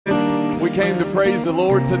came to praise the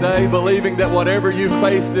Lord today, believing that whatever you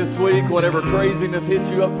face this week, whatever craziness hits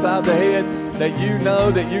you upside the head, that you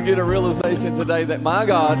know that you get a realization today that my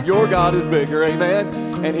God, your God is bigger, amen?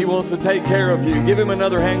 And He wants to take care of you. Give Him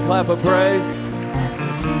another hand clap of praise.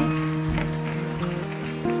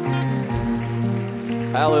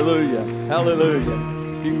 Hallelujah, hallelujah.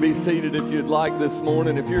 You can be seated if you'd like this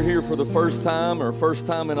morning. If you're here for the first time or first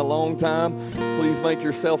time in a long time, please make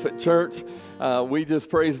yourself at church. We just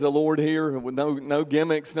praise the Lord here with no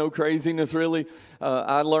gimmicks, no craziness really.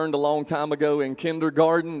 I learned a long time ago in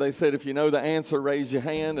kindergarten, they said if you know the answer, raise your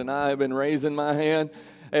hand, and I have been raising my hand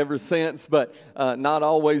ever since, but not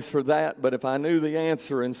always for that, but if I knew the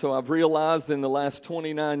answer. And so I've realized in the last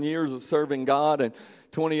 29 years of serving God and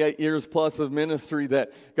 28 years plus of ministry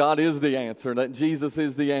that God is the answer, that Jesus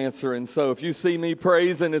is the answer. And so if you see me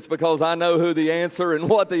praising, it's because I know who the answer and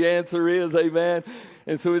what the answer is, amen.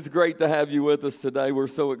 And so it's great to have you with us today. We're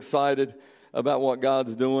so excited about what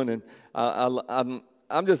God's doing, and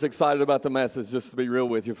I'm just excited about the message, just to be real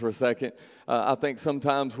with you for a second. I think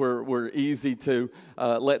sometimes we're easy to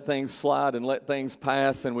let things slide and let things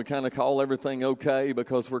pass, and we kind of call everything okay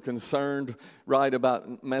because we're concerned, right,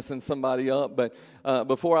 about messing somebody up. But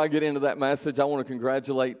before I get into that message, I want to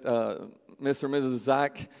congratulate Mr. and Mrs.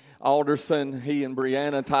 Zach Alderson. He and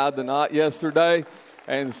Brianna tied the knot yesterday,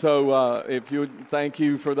 and so if you would, thank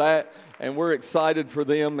you for that. And we're excited for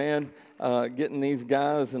them, man. Getting these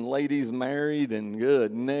guys and ladies married, and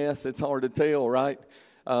goodness, it's hard to tell, right?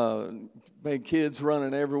 Big kids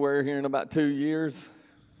running everywhere here in about 2 years.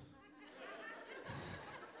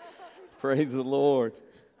 Praise the Lord.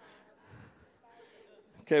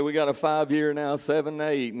 Okay, we got a 5-year now, 7,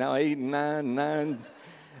 8, now 8 and 9, 9.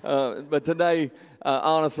 But today,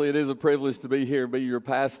 honestly, it is a privilege to be here, be your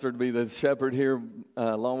pastor, to be the shepherd here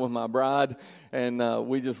along with my bride. And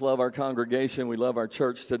we just love our congregation. We love our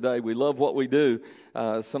church today. We love what we do.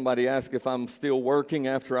 Somebody asked if I'm still working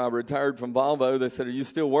after I retired from Volvo. They said, "Are you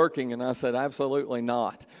still working?" And I said, "Absolutely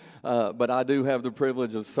not." But I do have the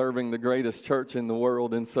privilege of serving the greatest church in the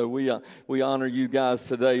world. And so we honor you guys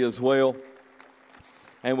today as well.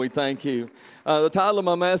 And we thank you. The title of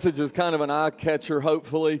my message is kind of an eye catcher,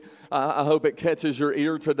 hopefully. I hope it catches your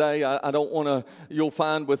ear today. I don't want to, you'll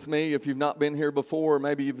find with me, if you've not been here before, or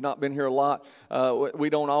maybe you've not been here a lot, we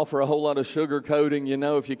don't offer a whole lot of sugar coating. You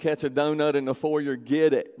know, if you catch a donut in the foyer,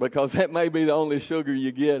 get it, because that may be the only sugar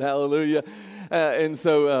you get. Hallelujah. And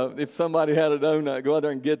so if somebody had a donut, go out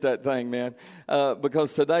there and get that thing, man.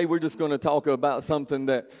 Because today we're just going to talk about something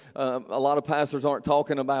that a lot of pastors aren't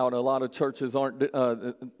talking about, a lot of churches aren't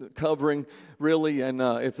covering, really. And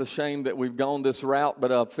it's a shame that we've gone this route,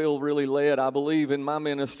 but I feel really led. I believe in my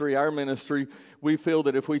ministry, our ministry, we feel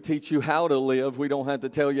that if we teach you how to live, we don't have to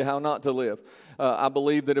tell you how not to live. I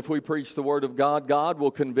believe that if we preach the Word of God, God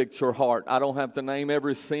will convict your heart. I don't have to name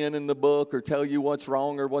every sin in the book or tell you what's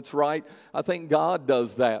wrong or what's right. I think God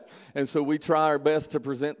does that. And so we try our best to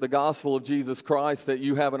present the gospel of Jesus Christ, that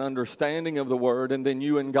you have an understanding of the Word, and then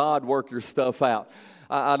you and God work your stuff out.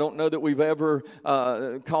 I don't know that we've ever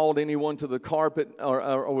called anyone to the carpet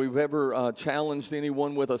or we've ever challenged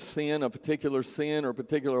anyone with a sin, a particular sin or a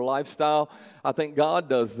particular lifestyle. I think God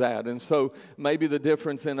does that. And so maybe the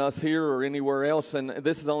difference in us here or anywhere else, and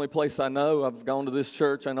this is the only place I know. I've gone to this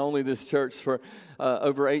church and only this church for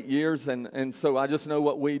over 8 years, and so I just know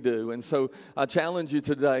what we do. And so I challenge you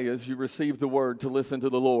today as you receive the Word to listen to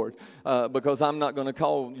the Lord, because I'm not going to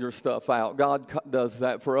call your stuff out. God does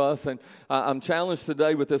that for us, and I'm challenged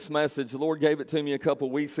today with this message. The Lord gave it to me a couple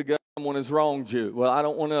weeks ago. Someone has wronged you. Well, I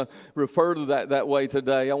don't want to refer to that way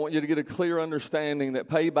today. I want you to get a clear understanding that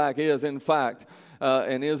payback is, in fact,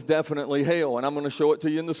 and is definitely hell. And I'm going to show it to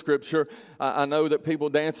you in the Scripture. I know that people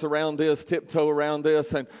dance around this, tiptoe around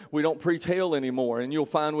this, and we don't preach hell anymore. And you'll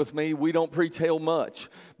find with me, we don't preach hell much,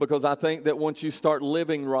 because I think that once you start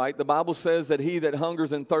living right, the Bible says that he that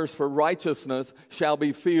hungers and thirsts for righteousness shall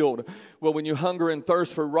be filled. Well, when you hunger and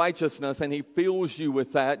thirst for righteousness and he fills you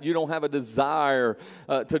with that, you don't have a desire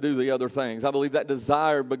to do the other things. I believe that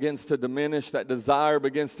desire begins to diminish. That desire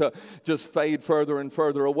begins to just fade further and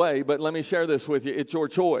further away. But let me share this with you. It's your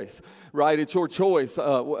choice, right? It's your choice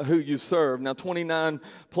who you serve. Now, 29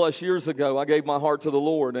 plus years ago, I gave my heart to the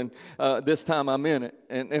Lord, and this time I'm in it.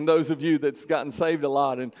 And those of you that's gotten saved a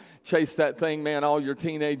lot and chased that thing, man, all your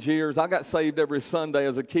teenage years, I got saved every Sunday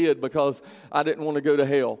as a kid because I didn't want to go to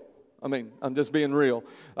hell. I mean, I'm just being real.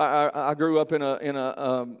 I grew up in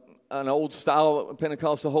an old style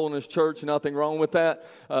Pentecostal holiness church. Nothing wrong with that.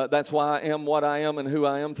 That's why I am what I am and who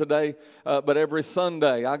I am today. But every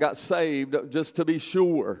Sunday I got saved just to be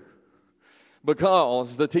sure.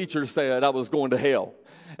 because the teacher said I was going to hell.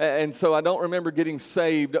 And so I don't remember getting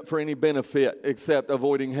saved for any benefit except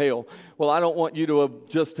avoiding hell. Well, I don't want you to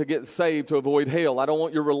just to get saved to avoid hell. I don't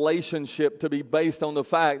want your relationship to be based on the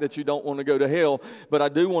fact that you don't want to go to hell. But I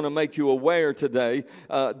do want to make you aware today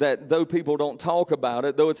that though people don't talk about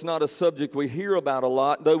it, though it's not a subject we hear about a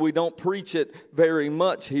lot, though we don't preach it very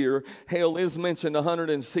much here, hell is mentioned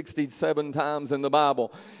 167 times in the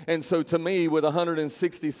Bible. And so to me, with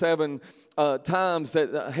 167 times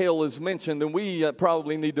that hell is mentioned, and we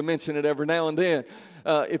probably need to mention it every now and then.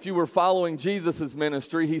 If you were following Jesus'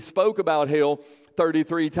 ministry, he spoke about hell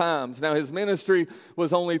 33 times. Now, his ministry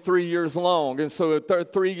was only 3 years long, and so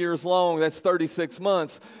 3 years long, that's 36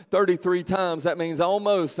 months. 33 times, that means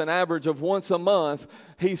almost an average of once a month,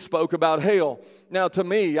 he spoke about hell. Now, to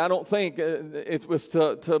me, I don't think it was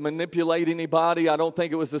to manipulate anybody. I don't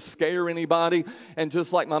think it was to scare anybody. And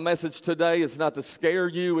just like my message today, it's not to scare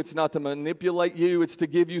you. It's not to manipulate you. It's to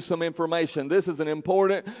give you some information. This is an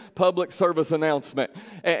important public service announcement,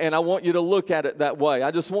 and I want you to look at it that way.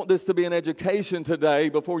 I just want this to be an education today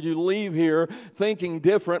before you leave here thinking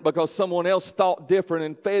different because someone else thought different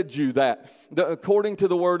and fed you that. According to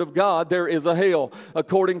the Word of God, there is a hell.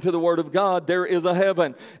 According to the Word of God, there is a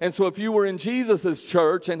heaven. And so if you were in Jesus'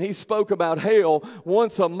 church and he spoke about hell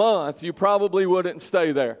once a month, you probably wouldn't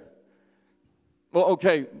stay there. Well,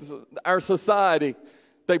 okay, our society,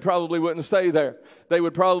 they probably wouldn't stay there. They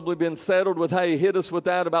would probably been settled with, hey, hit us with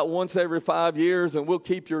that about once every 5 years and we'll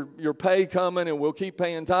keep your pay coming and we'll keep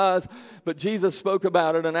paying tithes. But Jesus spoke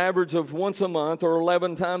about it an average of once a month or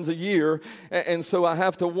 11 times a year. And so I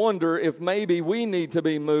have to wonder if maybe we need to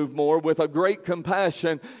be moved more with a great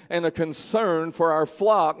compassion and a concern for our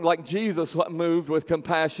flock like Jesus moved with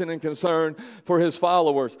compassion and concern for his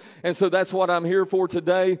followers. And so that's what I'm here for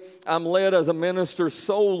today. I'm led as a minister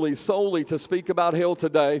solely to speak about hell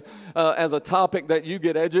today as a topic that you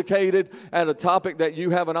get educated, at a topic that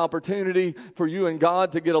you have an opportunity for you and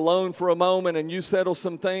God to get alone for a moment and you settle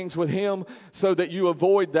some things with him so that you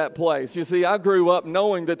avoid that place. You see, I grew up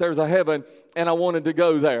knowing that there's a heaven and I wanted to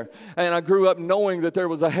go there. And I grew up knowing that there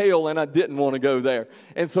was a hell and I didn't want to go there.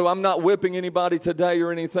 And so I'm not whipping anybody today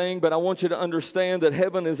or anything, but I want you to understand that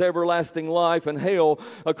heaven is everlasting life and hell,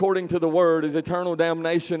 according to the Word, is eternal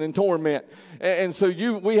damnation and torment. And so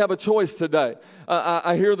we have a choice today.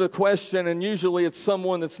 I hear the question, and usually it's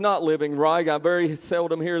someone that's not living right. I very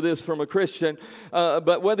seldom hear this from a Christian.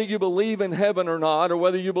 But whether you believe in heaven or not, or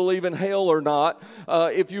whether you believe in hell or not,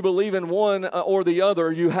 if you believe in one or the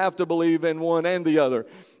other, you have to believe in one and the other.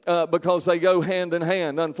 Because they go hand in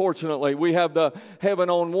hand, unfortunately. We have the heaven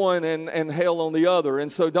on one and hell on the other.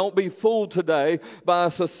 And so don't be fooled today by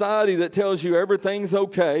a society that tells you everything's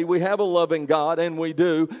okay. We have a loving God, and we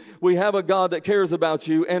do. We have a God that cares about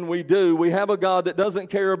you, and we do. We have a God that doesn't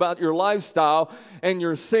care about your lifestyle and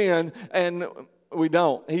your sin, and we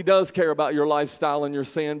don't. He does care about your lifestyle and your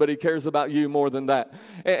sin, but he cares about you more than that.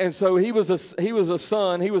 And so he was a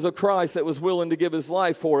son, he was a Christ that was willing to give his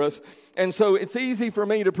life for us. And so it's easy for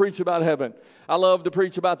me to preach about heaven. I love to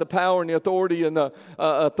preach about the power and the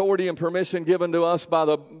authority and permission given to us by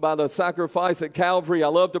the sacrifice at Calvary. I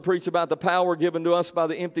love to preach about the power given to us by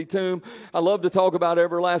the empty tomb. I love to talk about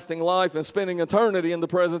everlasting life and spending eternity in the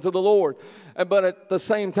presence of the Lord. But at the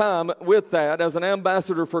same time, with that, as an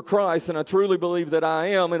ambassador for Christ, and I truly believe that I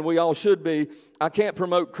am, and we all should be, I can't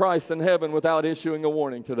promote Christ in heaven without issuing a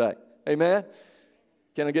warning today. Amen?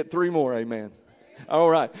 Can I get 3 more amens?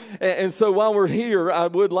 All right. And so while we're here, I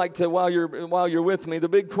would like to, while you're with me, the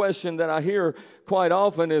big question that I hear quite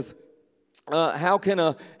often is, how can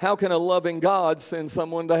a loving God send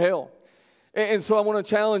someone to hell? And so I want to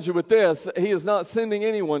challenge you with this. He is not sending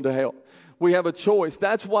anyone to hell. We have a choice.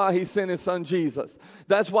 That's why he sent his son Jesus.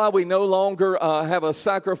 That's why we no longer have a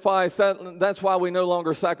sacrifice. That's why we no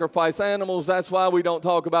longer sacrifice animals. That's why we don't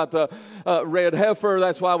talk about the red heifer.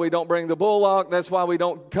 That's why we don't bring the bullock. That's why we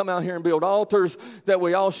don't come out here and build altars. That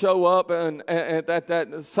we all show up and at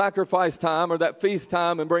that sacrifice time or that feast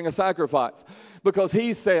time and bring a sacrifice. Because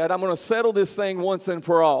he said, I'm going to settle this thing once and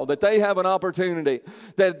for all. That they have an opportunity.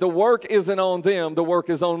 That the work isn't on them. The work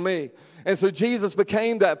is on me. And so Jesus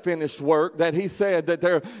became that finished work that he said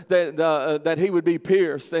that he would be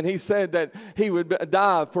pierced. And he said that he would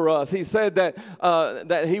die for us. He said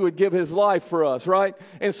that he would give his life for us, right?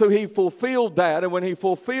 And so he fulfilled that. And when he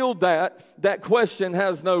fulfilled that, that question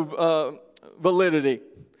has no validity.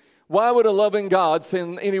 Why would a loving God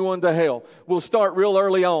send anyone to hell? We'll start real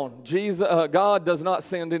early on. God does not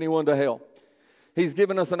send anyone to hell. He's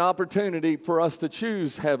given us an opportunity for us to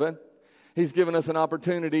choose heaven. He's given us an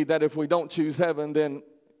opportunity that if we don't choose heaven, then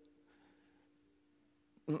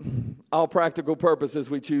all practical purposes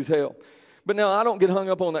we choose hell. But now I don't get hung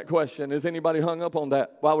up on that question. Is anybody hung up on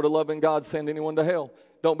that? Why would a loving God send anyone to hell?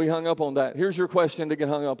 Don't be hung up on that. Here's your question to get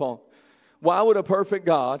hung up on. Why would a perfect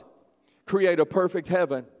God create a perfect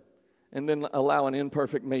heaven and then allow an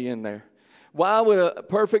imperfect me in there? Why would a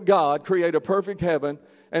perfect God create a perfect heaven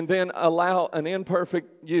and then allow an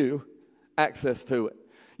imperfect you access to it?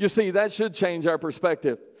 You see, that should change our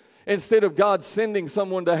perspective. Instead of God sending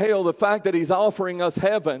someone to hell, the fact that he's offering us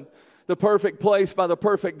heaven, the perfect place by the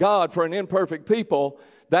perfect God for an imperfect people,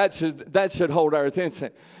 that should hold our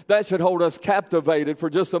attention. That should hold us captivated for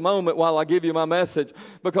just a moment while I give you my message,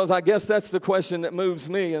 because I guess that's the question that moves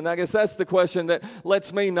me, and I guess that's the question that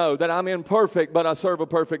lets me know that I'm imperfect, but I serve a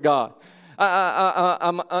perfect God.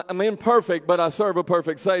 I'm imperfect, but I serve a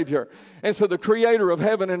perfect Savior. And so the Creator of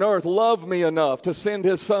heaven and earth loved me enough to send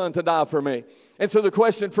His Son to die for me. And so the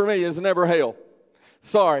question for me is never hell.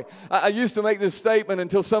 Sorry. I used to make this statement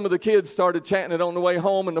until some of the kids started chanting it on the way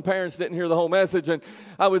home and the parents didn't hear the whole message. And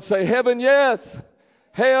I would say, heaven, yes.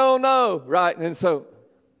 Hell, no. Right? And so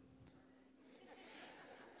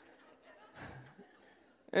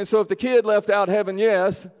if the kid left out heaven,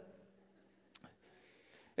 yes.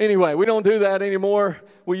 Anyway, we don't do that anymore.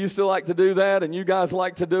 We used to like to do that, and you guys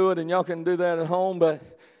like to do it, and y'all can do that at home, but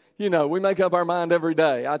you know, we make up our mind every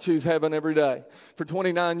day. I choose heaven every day. For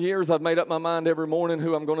 29 years, I've made up my mind every morning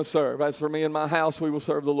who I'm going to serve. As for me and my house, we will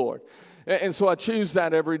serve the Lord. And so I choose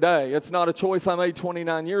that every day. It's not a choice I made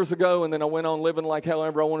 29 years ago, and then I went on living like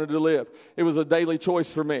however I wanted to live. It was a daily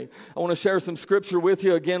choice for me. I want to share some scripture with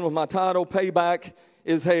you, again, with my title, Payback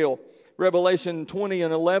is Hell. Revelation 20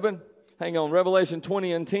 and 11. Hang on, Revelation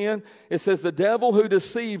 20 and 10, it says, the devil who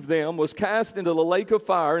deceived them was cast into the lake of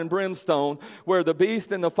fire and brimstone, where the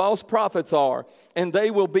beast and the false prophets are, and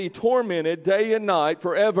they will be tormented day and night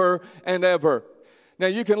forever and ever. Now,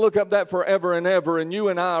 you can look up that forever and ever, and you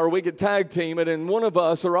and I, or we could tag team it, and one of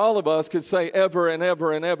us or all of us could say ever and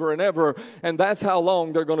ever and ever and ever, and that's how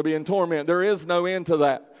long they're going to be in torment. There is no end to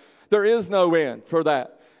that. There is no end for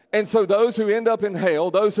that. And so those who end up in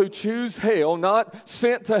hell, those who choose hell, not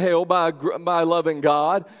sent to hell by loving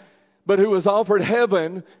God, but who was offered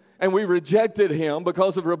heaven, and we rejected him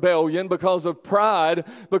because of rebellion, because of pride,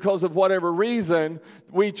 because of whatever reason,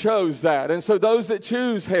 we chose that. And so those that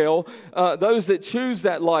choose hell, those that choose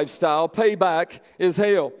that lifestyle, payback is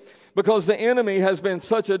hell. Because the enemy has been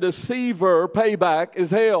such a deceiver, payback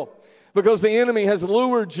is hell. Because the enemy has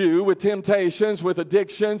lured you with temptations, with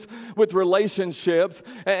addictions, with relationships,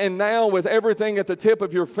 and now with everything at the tip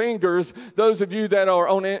of your fingers, those of you that are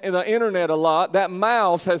on the internet a lot, that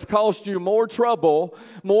mouse has cost you more trouble,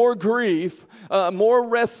 more grief, more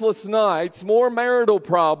restless nights, more marital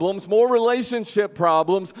problems, more relationship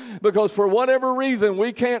problems, because for whatever reason,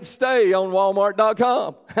 we can't stay on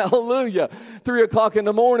Walmart.com. Hallelujah. 3 o'clock in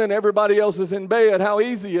the morning, everybody else is in bed. How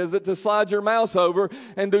easy is it to slide your mouse over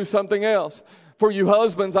and do something else? For you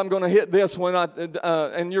husbands, I'm going to hit this one,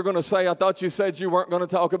 and you're going to say, I thought you said you weren't going to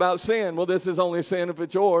talk about sin. Well, this is only sin if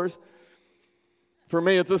it's yours. For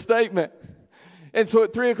me, it's a statement. And so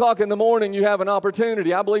at 3 o'clock in the morning, you have an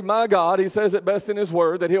opportunity. I believe my God, He says it best in His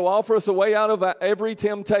Word, that He'll offer us a way out of every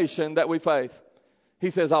temptation that we face. He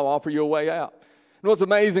says, I'll offer you a way out. And what's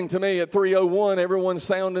amazing to me, at 3:01, everyone's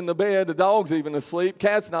sound in the bed, the dog's even asleep,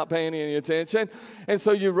 cat's not paying any attention. And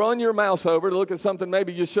so you run your mouse over to look at something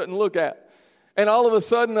maybe you shouldn't look at. And all of a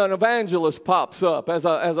sudden, an evangelist pops up as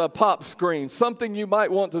a pop screen, something you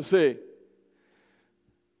might want to see.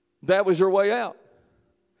 That was your way out.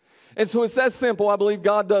 And so it's that simple. I believe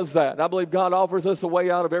God does that. I believe God offers us a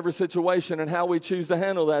way out of every situation, and how we choose to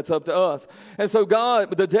handle that's up to us. And so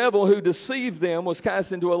the devil who deceived them was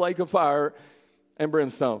cast into a lake of fire and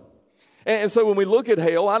brimstone. And so when we look at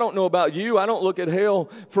hell, I don't know about you, I don't look at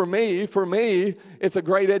hell for me. For me, it's a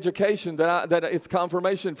great education that it's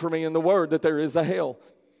confirmation for me in the Word that there is a hell.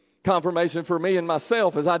 Confirmation for me and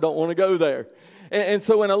myself is I don't want to go there. And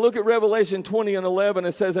so when I look at Revelation 20 and 11,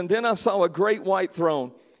 it says, and then I saw a great white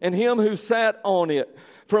throne, and him who sat on it,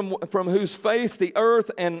 from whose face the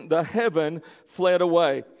earth and the heaven fled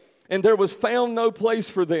away. And there was found no place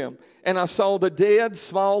for them. And I saw the dead,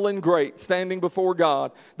 small and great, standing before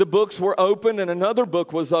God. The books were opened, and another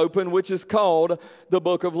book was opened, which is called the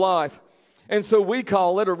Book of Life. And so we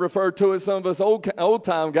call it, or refer to it, some of us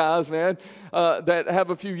old-time guys, man, that have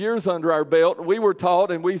a few years under our belt. We were taught,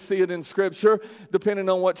 and we see it in Scripture, depending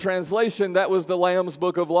on what translation, that was the Lamb's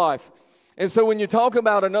Book of Life. And so when you talk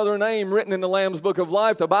about another name written in the Lamb's Book of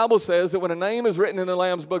Life, the Bible says that when a name is written in the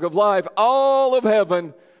Lamb's Book of Life, all of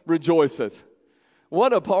heaven rejoices.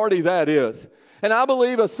 What a party that is. And I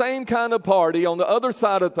believe a same kind of party on the other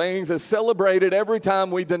side of things is celebrated every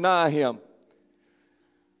time we deny Him.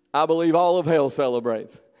 I believe all of hell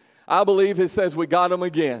celebrates. I believe it says we got them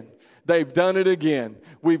again. They've done it again.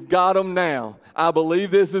 We've got them now. I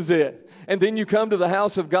believe this is it. And then you come to the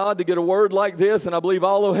house of God to get a word like this, and I believe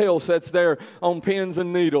all of hell sits there on pins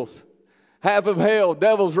and needles. Half of hell,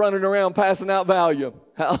 devils running around passing out Valium.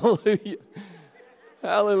 Hallelujah.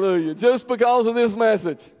 Hallelujah. Just because of this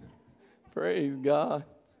message. Praise God.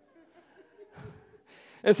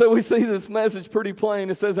 And so we see this message pretty plain.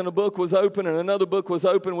 It says, and a book was open, and another book was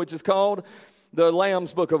open, which is called the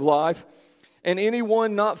Lamb's Book of Life. And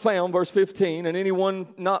anyone not found, verse 15, and anyone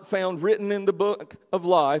not found written in the book of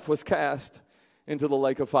life was cast into the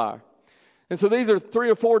lake of fire. And so these are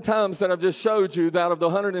 3 or 4 times that I've just showed you out of the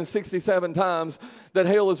 167 times that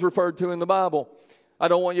hell is referred to in the Bible. I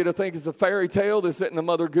don't want you to think it's a fairy tale. This isn't a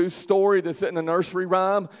Mother Goose story. This isn't a nursery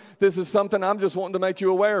rhyme. This is something I'm just wanting to make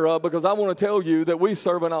you aware of, because I want to tell you that we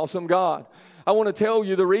serve an awesome God. I want to tell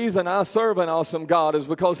you the reason I serve an awesome God is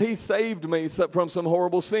because He saved me from some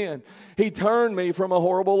horrible sin. He turned me from a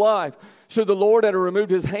horrible life. Should the Lord had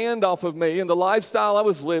removed His hand off of me and the lifestyle I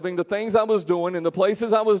was living, the things I was doing, and the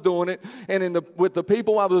places I was doing it, and with the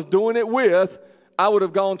people I was doing it with, I would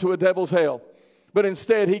have gone to a devil's hell. But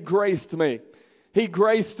instead, He graced me. He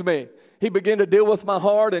graced me. He began to deal with my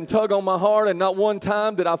heart and tug on my heart, and not one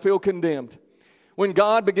time did I feel condemned. When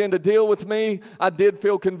God began to deal with me, I did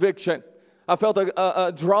feel conviction. I felt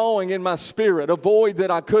a drawing in my spirit, a void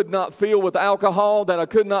that I could not feel with alcohol, that I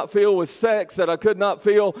could not feel with sex, that I could not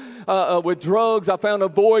feel with drugs. I found a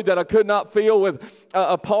void that I could not feel with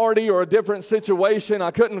a party or a different situation.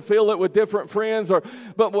 I couldn't feel it with different friends.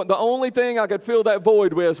 But the only thing I could fill that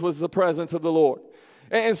void with was the presence of the Lord.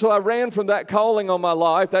 And so I ran from that calling on my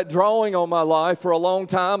life, that drawing on my life for a long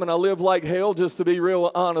time, and I lived like hell, just to be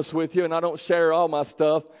real honest with you, and I don't share all my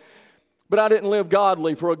stuff. But I didn't live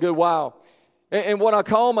godly for a good while. And what I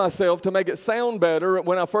call myself, to make it sound better,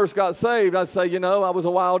 when I first got saved, I'd say, I was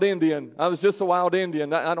a wild Indian. I was just a wild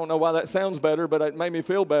Indian. I don't know why that sounds better, but it made me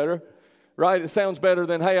feel better, right? It sounds better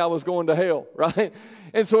than, hey, I was going to hell, right?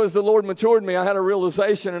 And so as the Lord matured me, I had a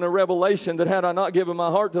realization and a revelation that had I not given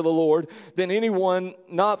my heart to the Lord, then anyone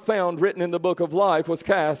not found written in the book of life was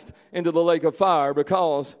cast into the lake of fire,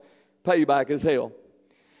 because payback is hell.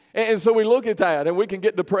 And so we look at that, and we can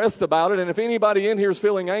get depressed about it. And if anybody in here is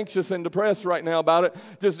feeling anxious and depressed right now about it,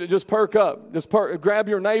 just perk up. Grab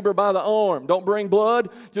your neighbor by the arm. Don't bring blood.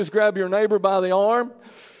 Just grab your neighbor by the arm.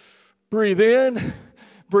 Breathe in,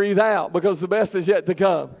 breathe out, because the best is yet to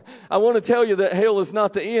come. I want to tell you that hell is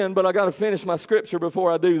not the end, but I got to finish my scripture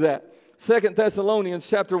before I do that. 2 Thessalonians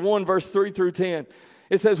chapter 1, verse 3 through 10.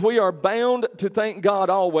 It says, we are bound to thank God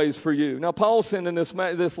always for you. Now, Paul's sending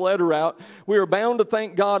this letter out. We are bound to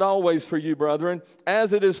thank God always for you, brethren,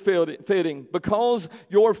 as it is fitting, because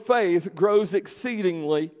your faith grows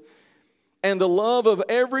exceedingly, and the love of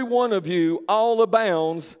every one of you all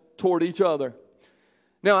abounds toward each other.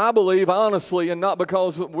 Now, I believe honestly, and not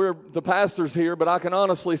because we're the pastors here, but I can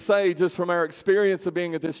honestly say, just from our experience of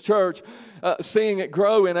being at this church, seeing it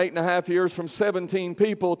grow in 8.5 years from 17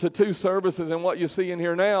 people to 2 services and what you see in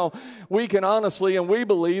here now, we can honestly, and we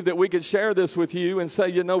believe that we could share this with you and say,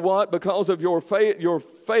 you know what, because of your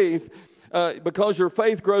faith, because your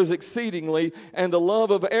faith grows exceedingly, and the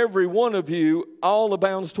love of every one of you all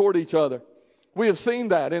abounds toward each other. We have seen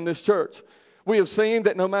that in this church. We have seen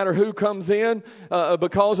that no matter who comes in,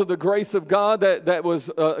 because of the grace of God that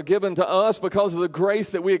was given to us, because of the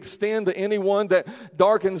grace that we extend to anyone that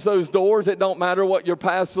darkens those doors, it don't matter what your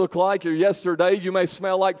past looked like or yesterday. You may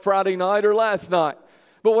smell like Friday night or last night.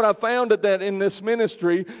 But what I found that in this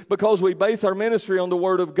ministry, because we base our ministry on the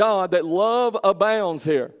Word of God, that love abounds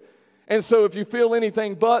here. And so if you feel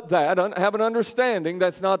anything but that, have an understanding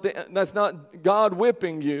that's not God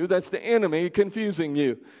whipping you, that's the enemy confusing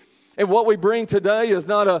you. And what we bring today is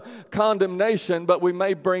not a condemnation, but we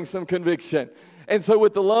may bring some conviction. And so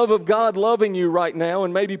with the love of God loving you right now,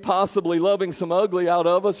 and maybe possibly loving some ugly out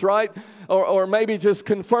of us, right? Or maybe just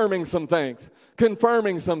confirming some things.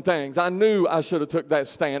 I knew I should have took that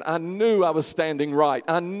stand. I knew I was standing right.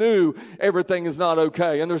 I knew everything is not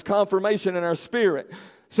okay. And there's confirmation in our spirit.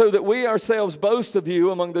 So that we ourselves boast of you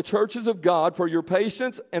among the churches of God for your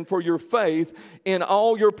patience and for your faith in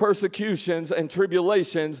all your persecutions and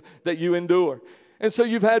tribulations that you endure. And so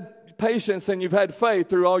you've had patience and you've had faith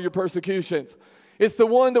through all your persecutions. It's the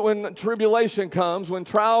one that when tribulation comes, when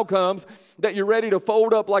trial comes, that you're ready to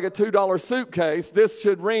fold up like a $2 suitcase. This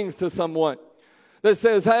should ring to someone. that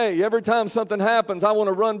says, hey, every time something happens, I want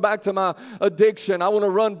to run back to my addiction. I want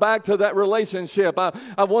to run back to that relationship.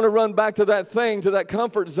 I want to run back to that thing, to that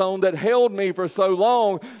comfort zone that held me for so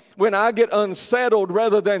long. When I get unsettled,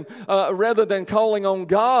 rather than calling on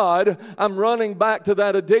God, I'm running back to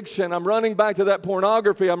that addiction. I'm running back to that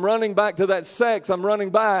pornography. I'm running back to that sex. I'm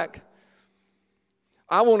running back.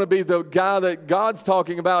 I want to be the guy that God's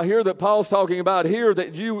talking about here, that Paul's talking about here,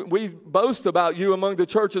 that we boast about you among the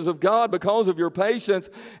churches of God because of your patience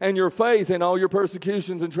and your faith in all your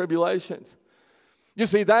persecutions and tribulations. You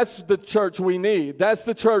see, that's the church we need. That's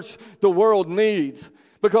the church the world needs.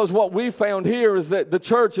 Because what we found here is that the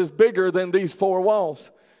church is bigger than these 4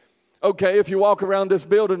 walls. Okay, if you walk around this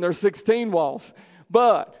building, there's 16 walls.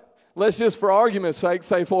 But let's just, for argument's sake,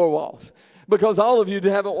 say 4 walls. Because all of you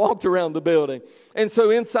haven't walked around the building. And so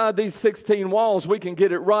inside these 16 walls, we can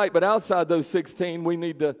get it right. But outside those 16, we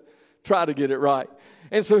need to try to get it right.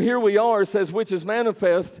 And so here we are, it says, which is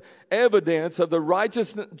manifest evidence of the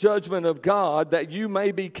righteous judgment of God, that you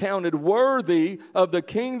may be counted worthy of the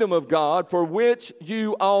kingdom of God, for which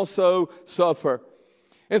you also suffer.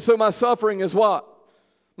 And so my suffering is what?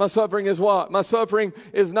 My suffering is what? My suffering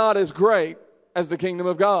is not as great as the kingdom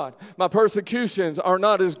of God. My persecutions are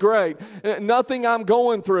not as great. Nothing I'm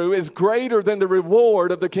going through is greater than the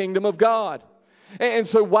reward of the kingdom of God. And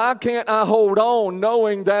so why can't I hold on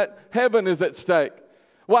knowing that heaven is at stake?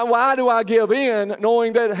 Why do I give in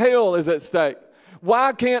knowing that hell is at stake?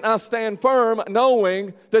 Why can't I stand firm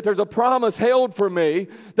knowing that there's a promise held for me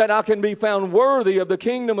that I can be found worthy of the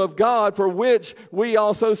kingdom of God, for which we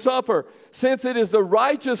also suffer? Since it is the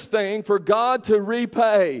righteous thing for God to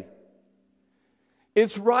repay.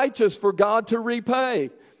 It's righteous for God to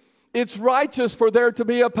repay. It's righteous for there to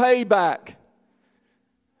be a payback.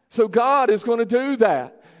 So God is going to do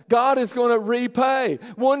that. God is going to repay.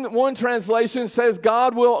 One translation says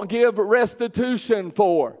God will give restitution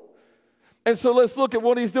for. And so let's look at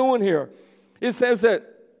what he's doing here. It says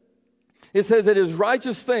it is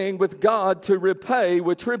righteous thing with God to repay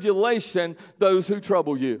with tribulation those who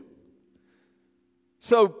trouble you.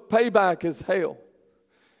 So payback is hell.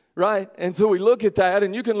 Right? And so we look at that,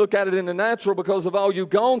 and you can look at it in the natural because of all you've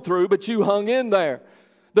gone through, but you hung in there.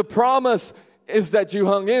 The promise is that you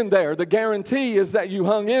hung in there. The guarantee is that you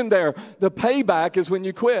hung in there. The payback is when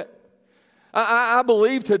you quit. I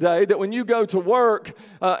believe today that when you go to work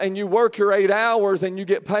and you work your 8 hours and you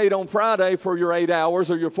get paid on Friday for your 8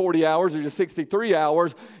 hours or your 40 hours or your 63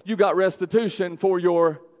 hours, you got restitution for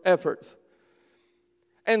your efforts.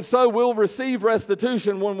 And so we'll receive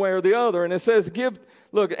restitution one way or the other. And it says,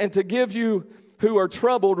 and to give you who are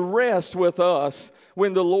troubled rest with us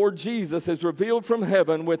when the Lord Jesus is revealed from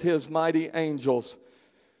heaven with his mighty angels.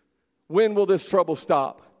 When will this trouble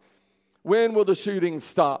stop? When will the shootings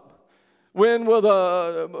stop? When will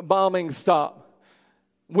the bombing stop?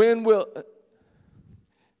 Let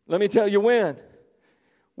me tell you when.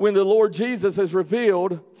 When the Lord Jesus is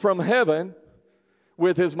revealed from heaven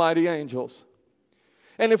with his mighty angels.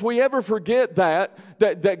 And if we ever forget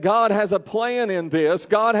that God has a plan in this,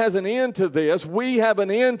 God has an end to this, we have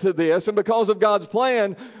an end to this, and because of God's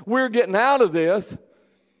plan, we're getting out of this,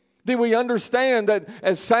 then we understand that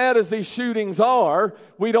as sad as these shootings are,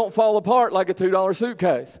 we don't fall apart like a $2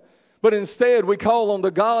 suitcase. But instead, we call on the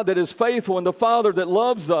God that is faithful and the Father that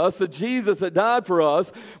loves us, the Jesus that died for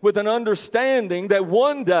us, with an understanding that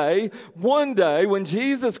one day, when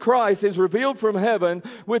Jesus Christ is revealed from heaven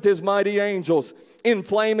with his mighty angels, in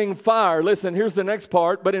flaming fire. Listen, here's the next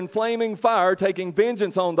part. But in flaming fire, taking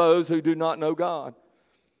vengeance on those who do not know God.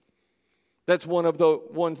 That's one of the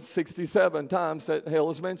 167 times that hell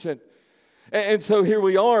is mentioned. And so here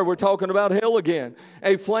we are, we're talking about hell again.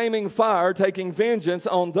 A flaming fire taking vengeance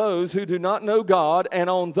on those who do not know God and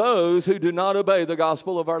on those who do not obey the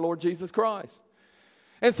gospel of our Lord Jesus Christ.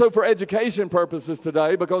 And so for education purposes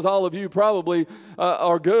today, because all of you probably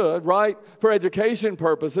are good, right? For education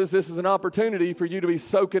purposes, this is an opportunity for you to be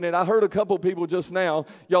soaking in. I heard a couple people just now,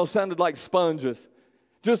 y'all sounded like sponges.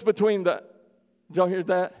 Just between did y'all hear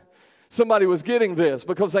that? Somebody was getting this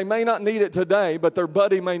because they may not need it today, but their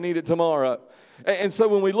buddy may need it tomorrow. And so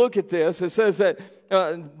when we look at this, it says that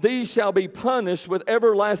these shall be punished with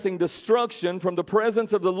everlasting destruction from the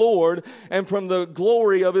presence of the Lord and from the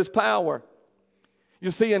glory of his power. You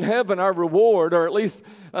see, in heaven, our reward, or at least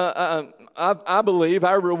I believe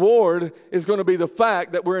our reward is going to be the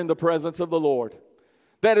fact that we're in the presence of the Lord.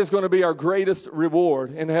 That is going to be our greatest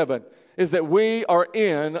reward in heaven, is that we are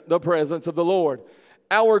in the presence of the Lord.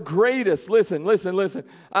 Our greatest, listen.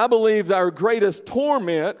 I believe that our greatest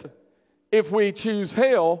torment, if we choose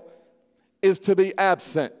hell, is to be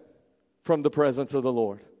absent from the presence of the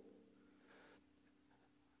Lord.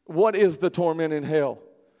 What is the torment in hell?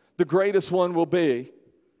 The greatest one will be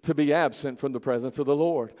to be absent from the presence of the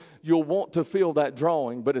Lord. You'll want to feel that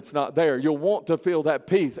drawing, but it's not there. You'll want to feel that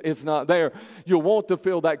peace. It's not there. You'll want to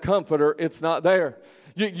feel that comforter. It's not there.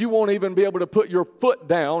 You won't even be able to put your foot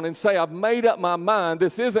down and say, I've made up my mind.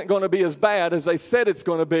 This isn't going to be as bad as they said it's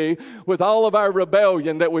going to be with all of our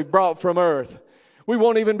rebellion that we've brought from earth. We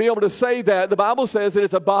won't even be able to say that. The Bible says that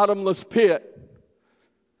it's a bottomless pit.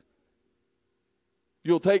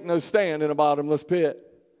 You'll take no stand in a bottomless pit.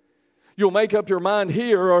 You'll make up your mind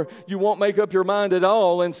here, or you won't make up your mind at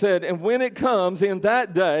all, and said, and when it comes in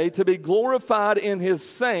that day to be glorified in his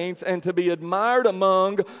saints and to be admired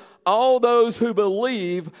among all those who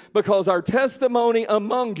believe, because our testimony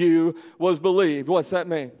among you was believed. What's that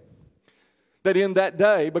mean? That in that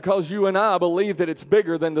day, because you and I believe that it's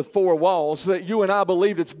bigger than the four walls, that you and I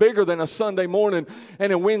believe it's bigger than a Sunday morning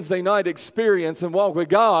and a Wednesday night experience and walk with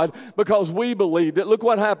God, because we believed it. Look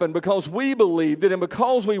what happened. Because we believed it and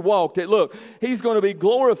because we walked it, look, he's going to be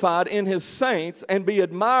glorified in his saints and be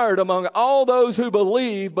admired among all those who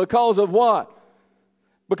believe because of what?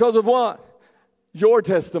 Because of what? Your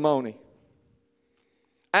testimony.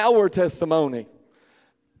 Our testimony.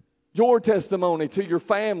 Your testimony to your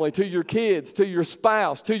family, to your kids, to your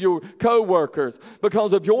spouse, to your co-workers.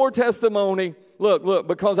 Because of your testimony, look,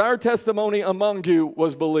 because our testimony among you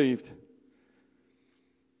was believed.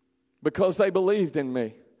 Because they believed in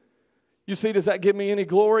me. You see, does that give me any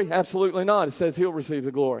glory? Absolutely not. It says he'll receive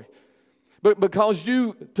the glory. But because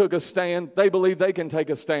you took a stand, they believe they can take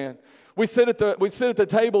a stand. We sit at the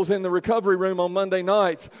tables in the recovery room on Monday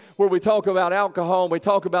nights where we talk about alcohol, and we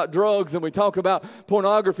talk about drugs, and we talk about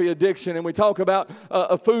pornography addiction, and we talk about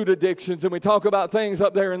food addictions, and we talk about things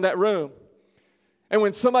up there in that room. And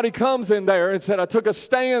when somebody comes in there and said, I took a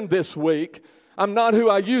stand this week, I'm not who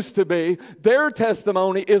I used to be, their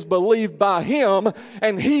testimony is believed by him,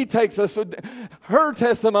 and her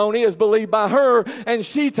testimony is believed by her, and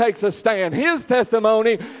she takes a stand. His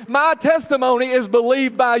testimony, my testimony is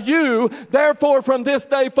believed by you, therefore from this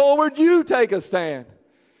day forward, you take a stand.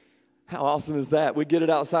 How awesome is that? We get it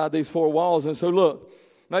outside these four walls, and so look,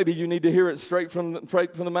 maybe you need to hear it straight from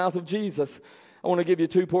the mouth of Jesus. I want to give you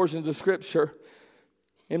two portions of Scripture.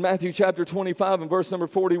 In Matthew chapter 25 and verse number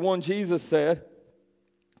 41, Jesus said,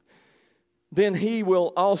 then he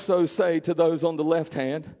will also say to those on the left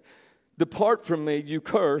hand, depart from me, you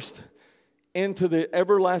cursed, into the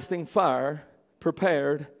everlasting fire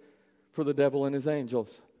prepared for the devil and his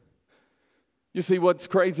angels. You see, what's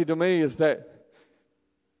crazy to me is that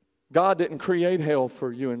God didn't create hell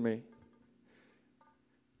for you and me.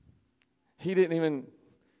 He didn't even...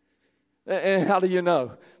 And how do you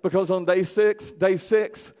know? Because on day six,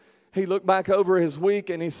 he looked back over his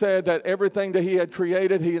week and he said that everything that he had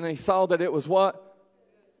created, he saw that it was what?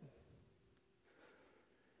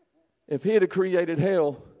 If he had created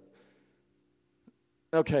hell,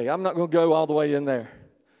 okay, I'm not going to go all the way in there.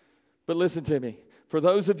 But listen to me. For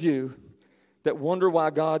those of you that wonder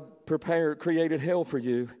why God created hell for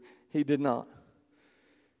you, he did not.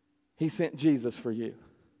 He sent Jesus for you.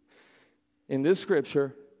 In this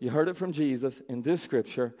scripture, you heard it from Jesus in this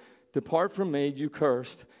scripture. Depart from me, you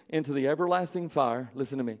cursed, into the everlasting fire.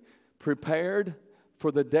 Listen to me. Prepared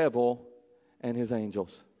for the devil and his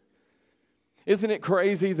angels. Isn't it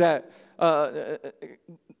crazy that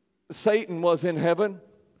Satan was in heaven?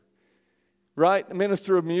 Right? A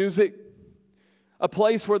minister of music. A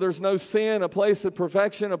place where there's no sin, a place of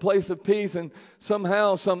perfection, a place of peace, and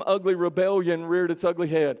somehow some ugly rebellion reared its ugly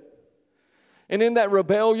head. And in that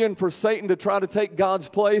rebellion for Satan to try to take God's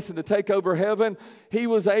place and to take over heaven, he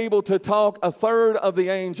was able to talk a third of the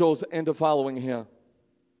angels into following him.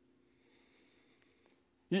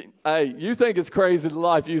 You think it's crazy the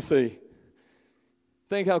life you see.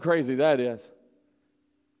 Think how crazy that is.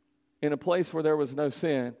 In a place where there was no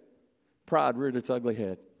sin, pride reared its ugly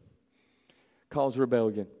head, caused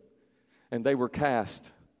rebellion. And they were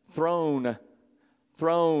cast, thrown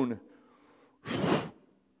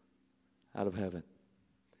out of heaven.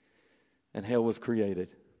 And hell was created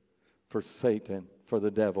for Satan, for the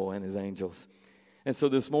devil and his angels. And so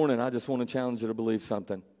this morning, I just want to challenge you to believe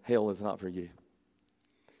something. Hell is not for you.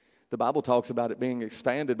 The Bible talks about it being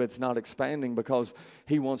expanded, but it's not expanding because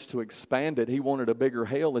he wants to expand it. He wanted a bigger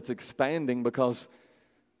hell. It's expanding because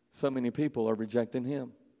so many people are rejecting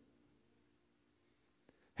him.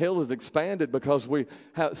 Hell is expanded because we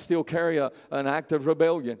still carry an act of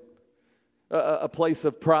rebellion, a place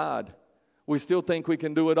of pride. We still think we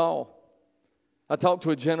can do it all. I talked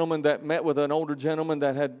to a gentleman that met with an older gentleman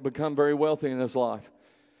that had become very wealthy in his life.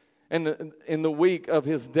 And in the week of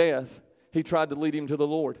his death, he tried to lead him to the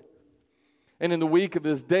Lord. And in the week of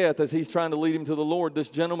his death, as he's trying to lead him to the Lord, this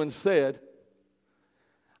gentleman said,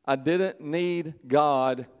 I didn't need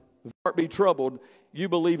God. If heart be troubled, you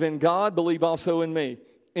believe in God, believe also in me.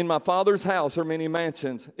 In my Father's house are many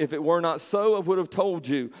mansions. If it were not so, I would have told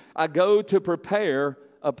you. I go to prepare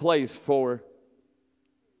a place for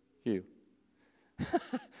you.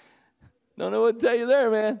 Don't know what to tell you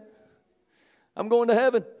there, man. I'm going to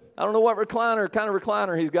heaven. I don't know what kind of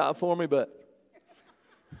recliner he's got for me, but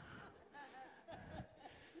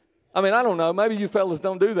I mean, I don't know. Maybe you fellas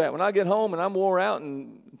don't do that. When I get home and I'm wore out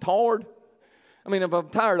and tired, I mean, if I'm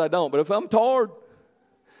tired, I don't. But if I'm tired,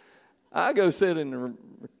 I go sit in the...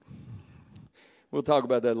 We'll talk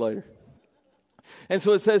about that later. And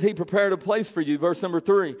so it says he prepared a place for you. Verse number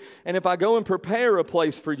 3. And if I go and prepare a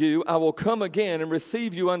place for you, I will come again and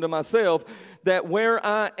receive you unto myself, that where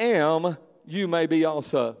I am, you may be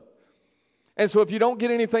also. And so if you don't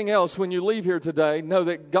get anything else when you leave here today, know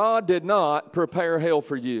that God did not prepare hell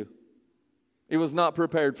for you. It was not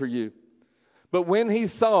prepared for you. But when he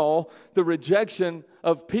saw the rejection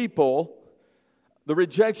of people, the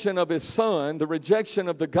rejection of his son, the rejection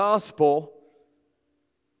of the gospel,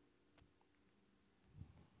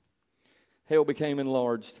 hell became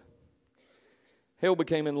enlarged. Hell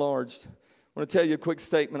became enlarged. I want to tell you a quick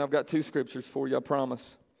statement. I've got 2 scriptures for you, I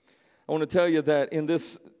promise. I want to tell you that in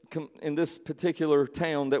this particular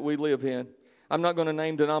town that we live in, I'm not going to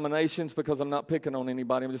name denominations because I'm not picking on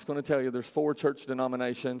anybody. I'm just going to tell you there's 4 church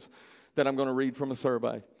denominations that I'm going to read from a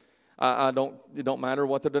survey. It don't matter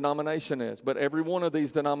what the denomination is, but every one of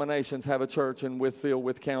these denominations have a church in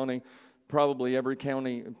Wythe County, probably every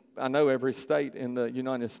county, I know every state in the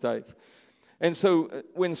United States. And so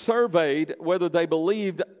when surveyed whether they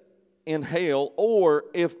believed in hell or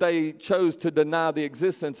if they chose to deny the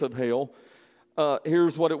existence of hell,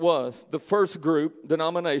 here's what it was. The first group,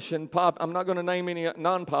 denomination, I'm not going to name any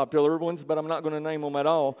non-popular ones, but I'm not going to name them at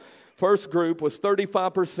all. First group was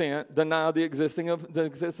 35% deny the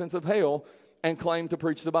existence of hell and claimed to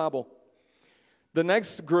preach the Bible. The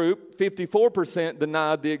next group, 54%,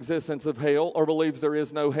 denied the existence of hell or believes there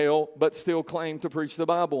is no hell, but still claimed to preach the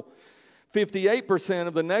Bible. 58%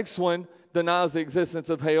 of the next one denies the existence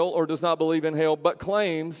of hell or does not believe in hell, but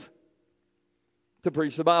claims to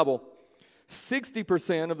preach the Bible.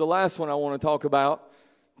 60% of the last one I want to talk about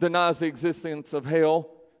denies the existence of hell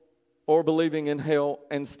or believing in hell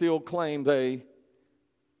and still claim they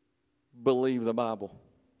believe the Bible.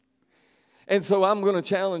 And so I'm going to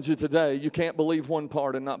challenge you today. You can't believe one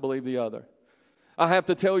part and not believe the other. I have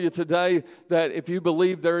to tell you today that if you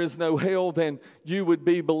believe there is no hell, then you would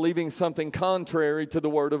be believing something contrary to the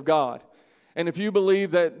Word of God. And if you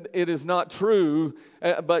believe that it is not true,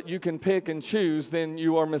 but you can pick and choose, then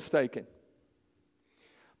you are mistaken.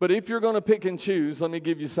 But if you're going to pick and choose, let me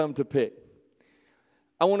give you some to pick.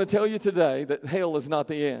 I want to tell you today that hell is not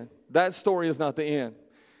the end. That story is not the end.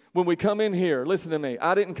 When we come in here, listen to me.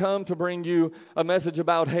 I didn't come to bring you a message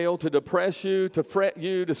about hell to depress you, to fret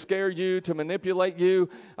you, to scare you, to manipulate you.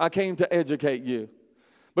 I came to educate you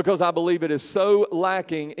because I believe it is so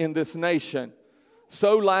lacking in this nation,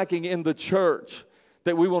 so lacking in the church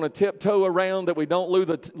that we want to tiptoe around, that we don't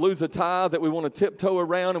lose a tithe, that we want to tiptoe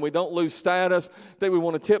around and we don't lose status, that we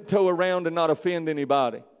want to tiptoe around and not offend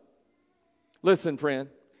anybody. Listen, friend,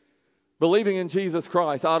 believing in Jesus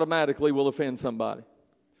Christ automatically will offend somebody.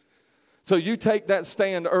 So you take that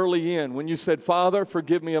stand early in when you said, Father,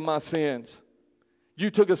 forgive me of my sins.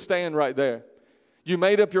 You took a stand right there. You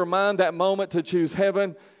made up your mind that moment to choose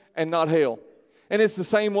heaven and not hell. And it's the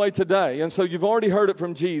same way today. And so you've already heard it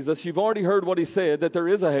from Jesus. You've already heard what he said, that there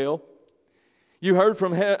is a hell. You heard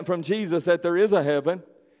from Jesus that there is a heaven.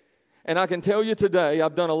 And I can tell you today,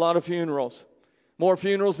 I've done a lot of funerals. More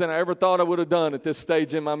funerals than I ever thought I would have done at this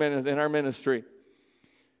stage in our ministry.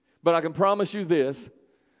 But I can promise you this,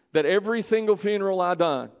 that every single funeral I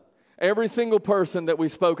done, every single person that we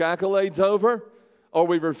spoke accolades over, or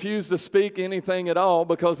we refused to speak anything at all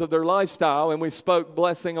because of their lifestyle, and we spoke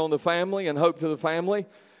blessing on the family and hope to the family,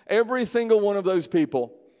 every single one of those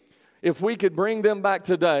people, if we could bring them back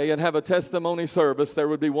today and have a testimony service, there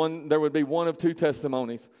would be one of 2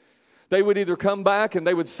 testimonies. They would either come back and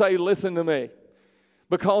they would say, listen to me.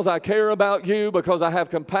 Because I care about you, because I have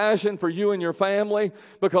compassion for you and your family,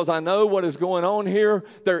 because I know what is going on here,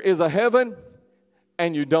 there is a heaven,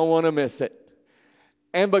 and you don't want to miss it.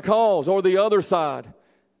 And because, or the other side,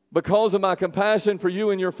 because of my compassion for you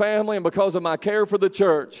and your family, and because of my care for the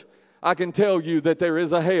church, I can tell you that there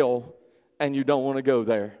is a hell, and you don't want to go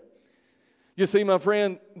there. You see, my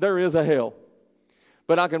friend, there is a hell.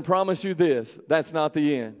 But I can promise you this, that's not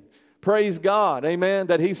the end. Praise God, amen,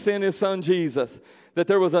 that he sent his son Jesus, that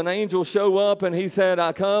there was an angel show up, and he said,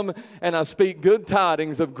 I come and I speak good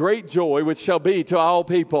tidings of great joy, which shall be to all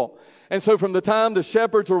people. And so from the time the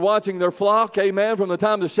shepherds were watching their flock, amen, from the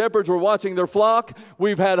time the shepherds were watching their flock,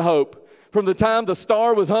 we've had hope. From the time the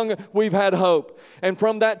star was hung, we've had hope. And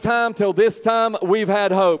from that time till this time, we've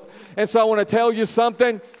had hope. And so I want to tell you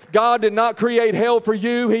something. God did not create hell for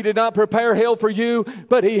you. He did not prepare hell for you,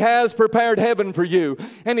 but He has prepared heaven for you.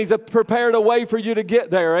 And He's prepared a way for you to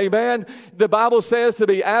get there. Amen. The Bible says to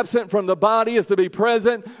be absent from the body is to be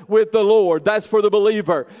present with the Lord. That's for the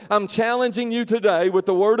believer. I'm challenging you today with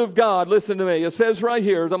the Word of God. Listen to me. It says right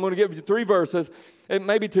here, I'm going to give you 3 verses.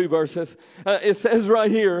 Maybe 2 verses. It says right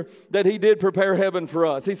here that He did prepare heaven for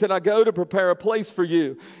us. He said, I go to prepare a place for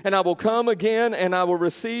you, and I will come again, and I will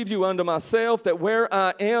receive you unto myself, that where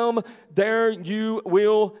I am, there you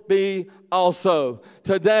will be also.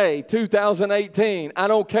 Today, 2018, I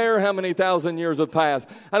don't care how many thousand years have passed.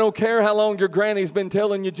 I don't care how long your granny's been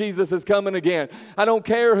telling you Jesus is coming again. I don't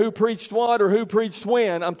care who preached what or who preached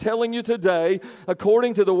when. I'm telling you today,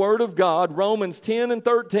 according to the Word of God, Romans 10 and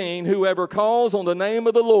 13, whoever calls on the name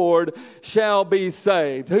of the Lord shall be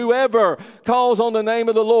saved. Whoever calls on the name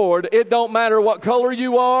of the Lord, it don't matter what color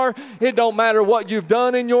you are. It don't matter what you've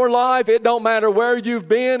done in your life. It don't matter where you've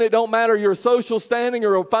been. It don't matter your social standing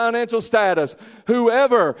or financial status.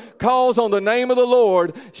 Whoever calls on the name of the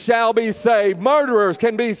Lord shall be saved. Murderers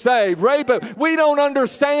can be saved. Rapists, we don't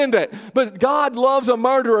understand it, but God loves a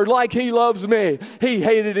murderer like He loves me. He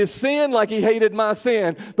hated his sin like He hated my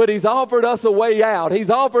sin, but He's offered us a way out. He's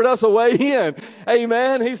offered us a way in.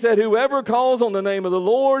 Amen. He said, whoever calls on the name of the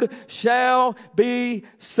Lord shall be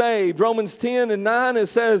saved. Romans 10 and 9, it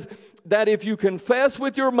says, that if you confess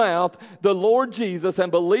with your mouth the Lord Jesus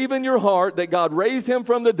and believe in your heart that God raised Him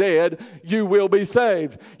from the dead, you will be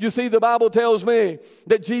saved. You see, the Bible tells me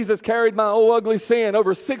that Jesus carried my old ugly sin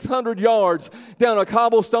over 600 yards down a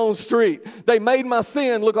cobblestone street. They made my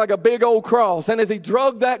sin look like a big old cross. And as He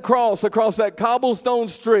drug that cross across that cobblestone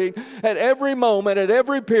street, at every moment, at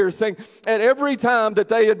every piercing, at every time that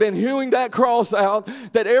they had been hewing that cross out,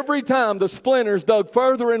 that every time the splinters dug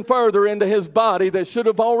further and further into His body that should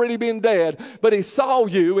have already been dead, but He saw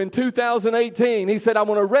you in 2018. He said, I'm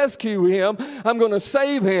going to rescue him. I'm going to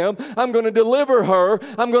save him. I'm going to deliver her.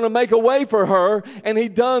 I'm going to make a way for her. And He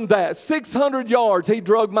done that. 600 yards He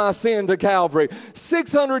drug my sin to Calvary.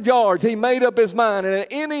 600 yards He made up His mind. And at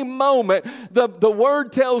any moment, the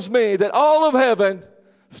Word tells me that all of heaven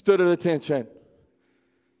stood at attention.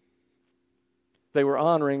 They were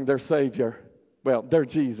honoring their Savior. Well, their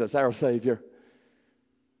Jesus, our Savior.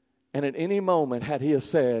 And at any moment, had He have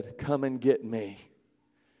said, come and get me,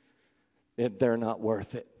 they're not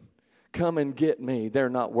worth it. Come and get me, they're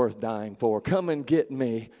not worth dying for. Come and get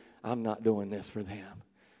me, I'm not doing this for them.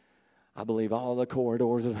 I believe all the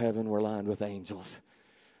corridors of heaven were lined with angels.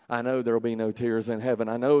 I know there will be no tears in heaven.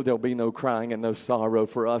 I know there will be no crying and no sorrow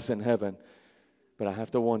for us in heaven. But I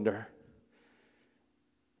have to wonder,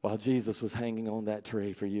 while Jesus was hanging on that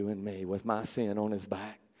tree for you and me, with my sin on His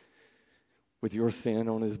back, with your sin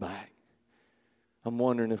on His back, I'm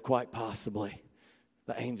wondering if quite possibly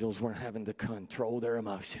the angels weren't having to control their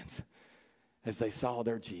emotions as they saw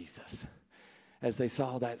their Jesus, as they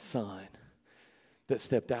saw that Son that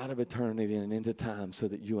stepped out of eternity and into time so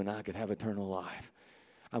that you and I could have eternal life.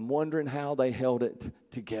 I'm wondering how they held it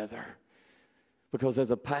together. Because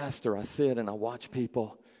as a pastor, I sit and I watch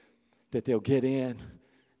people that they'll get in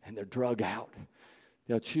and they're drug out.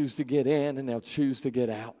 They'll choose to get in and they'll choose to get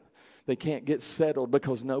out. They can't get settled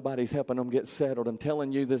because nobody's helping them get settled. I'm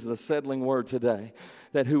telling you, this is a settling word today,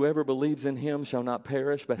 that whoever believes in Him shall not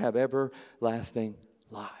perish but have everlasting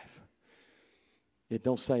life. It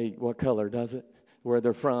don't say what color, does it? Where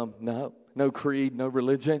they're from? No. No creed, no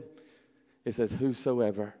religion. It says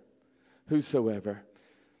whosoever. Whosoever.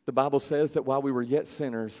 The Bible says that while we were yet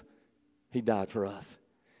sinners, He died for us.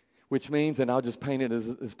 Which means, and I'll just paint it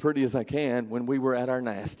as pretty as I can, when we were at our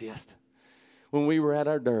nastiest, when we were at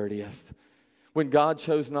our dirtiest, when God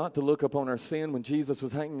chose not to look upon our sin, when Jesus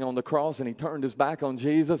was hanging on the cross and He turned His back on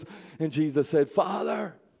Jesus, and Jesus said,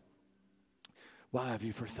 Father, why have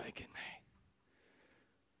you forsaken me?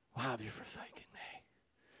 Why have you forsaken me?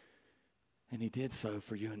 And He did so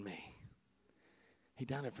for you and me. He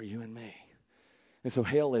done it for you and me. And so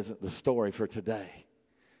hell isn't the story for today.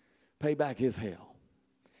 Payback is hell.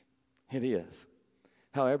 It is.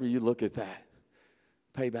 However you look at that,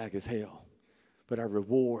 payback is hell. But our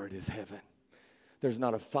reward is heaven. There's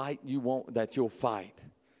not a fight you want that you'll fight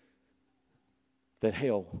that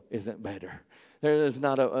hell isn't better. There's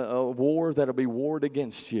not a war that'll be warred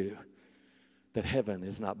against you that heaven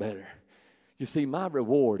is not better. You see, my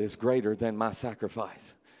reward is greater than my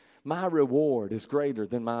sacrifice. My reward is greater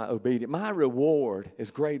than my obedience. My reward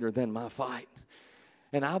is greater than my fight.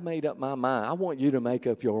 And I've made up my mind. I want you to make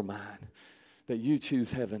up your mind that you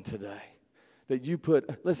choose heaven today. That you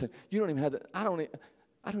put, listen, you don't even have to, I don't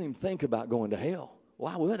even think about going to hell.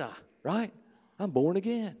 Why would I, right? I'm born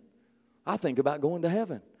again. I think about going to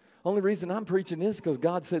heaven. Only reason I'm preaching this is because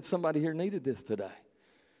God said somebody here needed this today.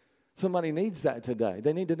 Somebody needs that today.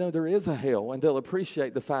 They need to know there is a hell, and they'll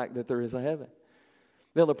appreciate the fact that there is a heaven.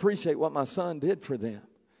 They'll appreciate what my son did for them.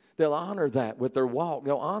 They'll honor that with their walk.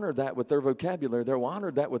 They'll honor that with their vocabulary. They'll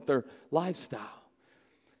honor that with their lifestyle.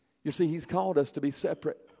 You see, he's called us to be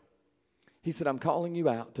separate. He said, I'm calling you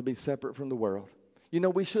out to be separate from the world. You know,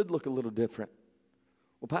 we should look a little different.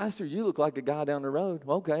 Well, Pastor, you look like a guy down the road.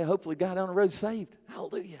 Okay, hopefully a guy down the road saved.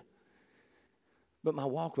 Hallelujah. But my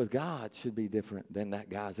walk with God should be different than that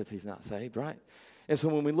guy's if he's not saved, right? And so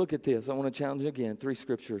when we look at this, I want to challenge you again, 3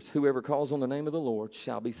 scriptures. Whoever calls on the name of the Lord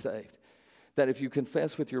shall be saved. That if you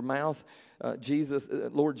confess with your mouth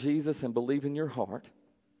Lord Jesus, and believe in your heart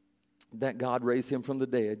that God raised him from the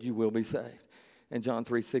dead, you will be saved. And John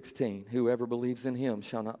 3:16, whoever believes in him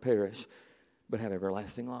shall not perish, but have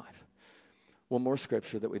everlasting life. One more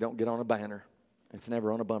scripture that we don't get on a banner. It's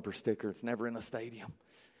never on a bumper sticker. It's never in a stadium.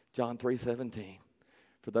 John 3:17.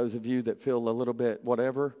 For those of you that feel a little bit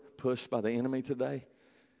whatever, pushed by the enemy today,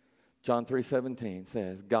 John 3:17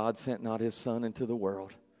 says, God sent not his son into the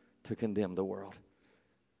world to condemn the world,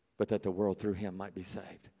 but that the world through him might be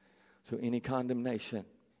saved. So any condemnation,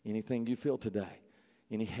 anything you feel today,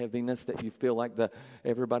 any heaviness that you feel like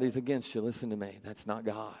everybody's against you, listen to me, that's not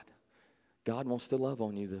God. God wants to love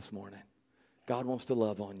on you this morning. God wants to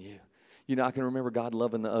love on you. You know, I can remember God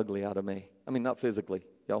loving the ugly out of me. I mean, not physically.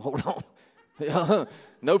 Y'all hold on.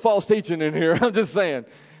 No false teaching in here. I'm just saying.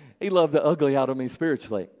 He loved the ugly out of me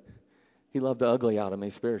spiritually. He loved the ugly out of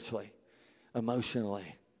me spiritually, emotionally,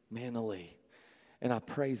 mentally. And I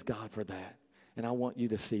praise God for that. And I want you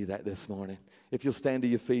to see that this morning. If you'll stand to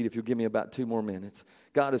your feet, if you'll give me about 2 more minutes.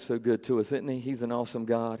 God is so good to us, isn't he? He's an awesome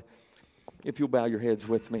God. If you'll bow your heads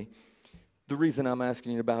with me. The reason I'm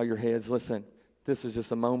asking you to bow your heads, listen, this is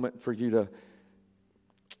just a moment for you to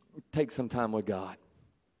take some time with God.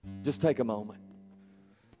 Just take a moment.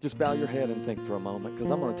 Just bow your head and think for a moment, because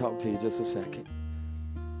I'm going to talk to you just a second.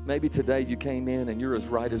 Maybe today you came in and you're as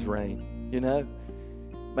right as rain, you know?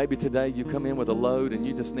 Maybe today you come in with a load and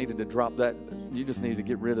you just needed to drop that. You just needed to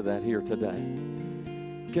get rid of that here today.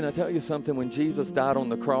 Can I tell you something? When Jesus died on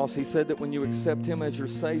the cross, he said that when you accept him as your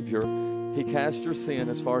Savior, he cast your sin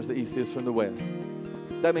as far as the east is from the west.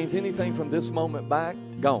 That means anything from this moment back,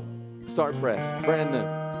 gone. Start fresh, brand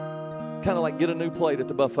new. Kind of like get a new plate at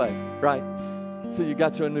the buffet, right? So you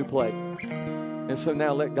got you a new plate. And so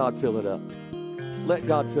now let God fill it up. Let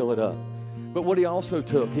God fill it up. But what he also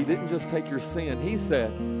took, he didn't just take your sin. He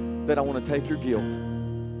said that I want to take your guilt.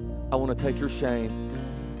 I want to take your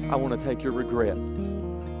shame. I want to take your regret.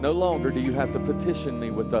 No longer do you have to petition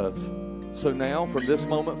me with those. So now, from this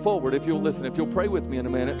moment forward, if you'll listen, if you'll pray with me in a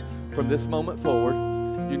minute, from this moment forward,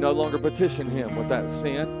 you no longer petition him with that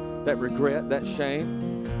sin, that regret, that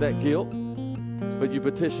shame, that guilt, but you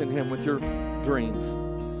petition him with your dreams.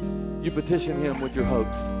 You petition him with your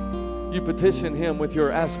hopes. You petition him with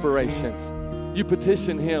your aspirations. You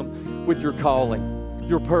petition him with your calling,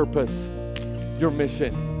 your purpose, your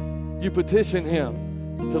mission. You petition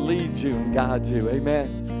him to lead you and guide you.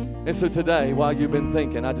 Amen. And so today, while you've been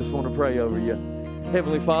thinking, I just want to pray over you.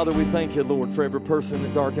 Heavenly Father, we thank you, Lord, for every person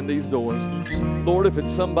that darkened these doors. Lord, if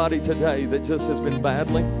it's somebody today that just has been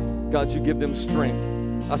battling, God, you give them strength.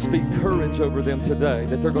 I speak courage over them today,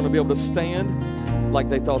 that they're going to be able to stand like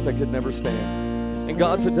they thought they could never stand. And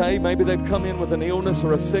God, today, maybe they've come in with an illness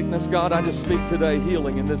or a sickness. God, I just speak today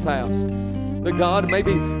healing in this house. That God,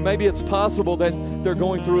 maybe it's possible that they're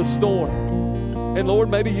going through a storm. And Lord,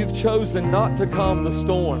 maybe you've chosen not to calm the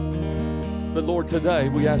storm. But Lord, today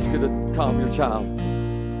we ask you to calm your child.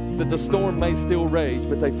 That the storm may still rage,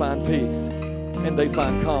 but they find peace and they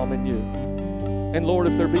find calm in you. And Lord,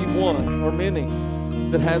 if there be one or many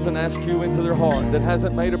that hasn't asked you into their heart, that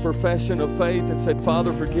hasn't made a profession of faith and said,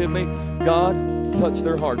 Father, forgive me, God, touch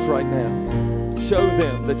their hearts right now. Show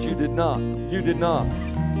them that you did not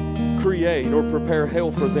create or prepare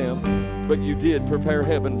hell for them, but you did prepare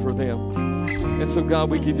heaven for them. And so, God,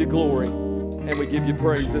 we give you glory and we give you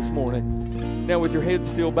praise this morning. Now, with your head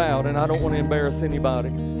still bowed, and I don't want to embarrass anybody.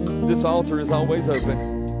 This altar is always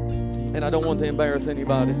open, and I don't want to embarrass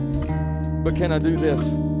anybody. But can I do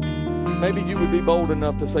this? Maybe you would be bold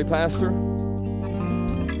enough to say, Pastor,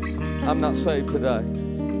 I'm not saved today.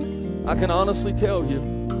 I can honestly tell you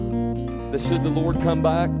that should the Lord come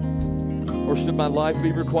back, Or should my life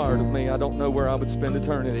be required of me, I don't know where I would spend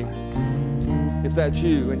eternity. If that's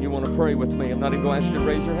you and you want to pray with me, I'm not even going to ask you to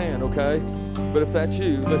raise your hand, okay? But if that's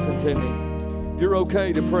you, listen to me. You're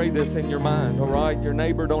okay to pray this in your mind, all right? Your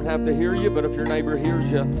neighbor don't have to hear you, but if your neighbor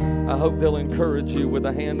hears you, I hope they'll encourage you with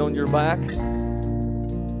a hand on your back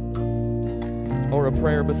or a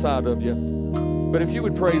prayer beside of you. But if you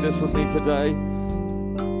would pray this with me today,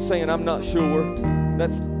 saying, I'm not sure,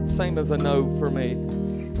 that's the same as a no for me.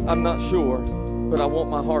 I'm not sure, but I want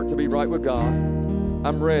my heart to be right with God.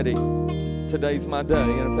 I'm ready. Today's my day.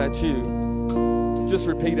 And if that's you, just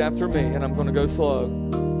repeat after me, and I'm going to go slow.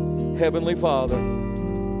 Heavenly Father,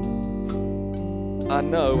 I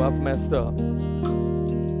know I've messed up.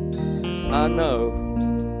 I know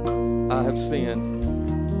I have sinned.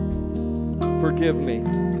 Forgive me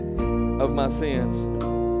of my sins.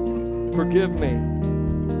 Forgive me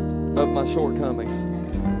of my shortcomings,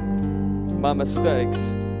 my mistakes,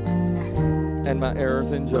 and my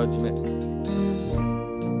errors in judgment.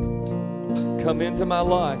 Come into my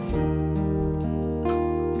life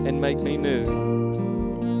and make me new.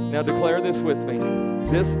 Now declare this with me.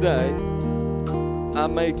 This day, I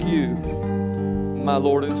make you my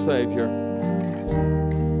Lord and Savior.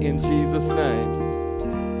 In Jesus'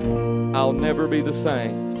 name, I'll never be the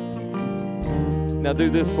same. Now do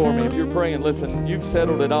this for me. If you're praying, listen, you've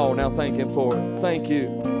settled it all. Now thank Him for it. Thank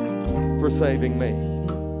you for saving me,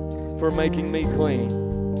 for making me clean.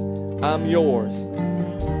 I'm yours.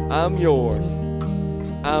 I'm yours.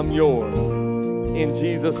 I'm yours. In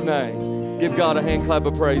Jesus' name. Give God a hand clap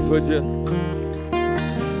of praise, would you?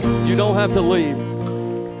 You don't have to leave.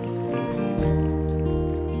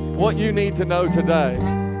 What you need to know today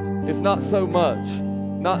is not so much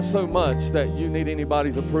that you need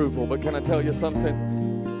anybody's approval, but can I tell you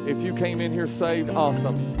something? If you came in here saved,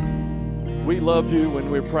 awesome. We love you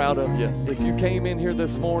and we're proud of you. If you came in here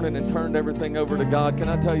this morning and turned everything over to God, can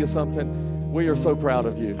I tell you something? We are so proud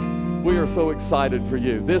of you. We are so excited for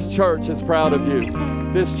you. This church is proud of you.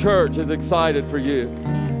 This church is excited for you.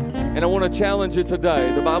 And I want to challenge you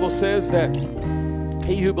today. The Bible says that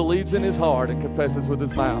he who believes in his heart and confesses with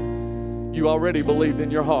his mouth. You already believed in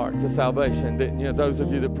your heart to salvation, didn't you? Those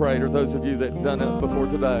of you that prayed or those of you that done this before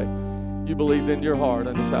today, you believed in your heart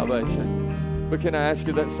unto salvation. But can I ask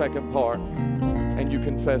you that second part? And you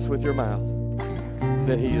confess with your mouth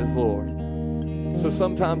that He is Lord. So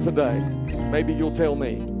sometime today, maybe you'll tell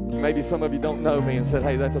me. Maybe some of you don't know me and said,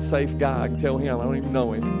 hey, that's a safe guy. I can tell him. I don't even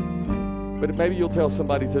know him. But maybe you'll tell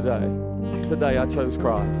somebody today I chose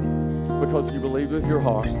Christ. Because you believed with your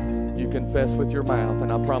heart, you confess with your mouth,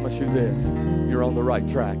 and I promise you this, you're on the right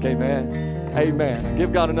track. Amen. Amen.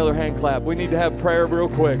 Give God another hand clap. We need to have prayer real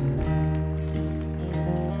quick.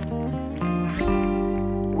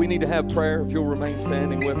 We need to have prayer. If you'll remain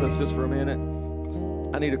standing with us just for a minute.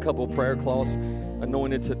 I need a couple of prayer cloths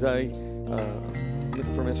anointed today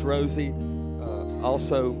for Miss Rosie.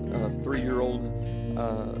 Also, a 3-year-old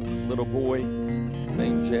little boy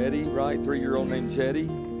named Jetty, right? 3-year-old named Jetty.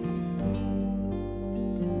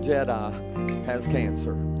 Jedi has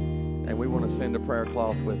cancer, and we want to send a prayer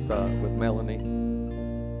cloth with Melanie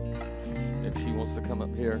if she wants to come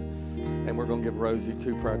up here, and we're going to give Rosie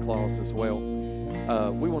 2 prayer cloths as well.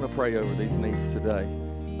 We want to pray over these needs today.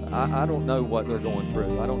 I don't know what they're going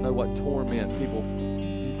through. I don't know what torment people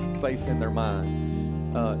face in their mind.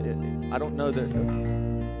 I don't know that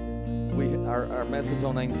our message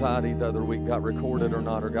on anxiety the other week got recorded or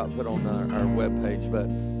not, or got put on our webpage, but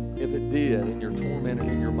if it did and you're tormented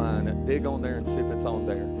in your mind, dig on there and see if it's on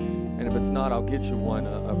there. And if it's not, I'll get you one,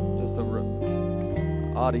 just a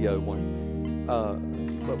audio one.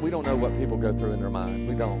 But we don't know what people go through in their mind.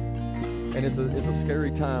 We don't. And it's a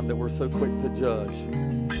scary time that we're so quick to judge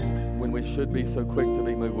when we should be so quick to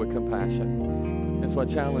be moved with compassion. And so I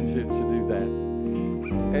challenge you to do that.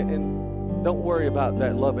 And don't worry about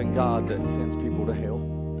that loving God that sends people to hell.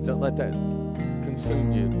 Don't let that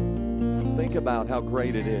consume you. Think about how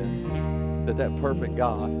great it is that perfect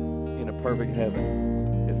God in a perfect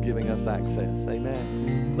heaven is giving us access.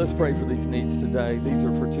 Amen. Let's pray for these needs today. These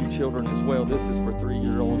are for 2 children as well. This is for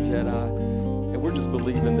 3-year-old Jedi. And we're just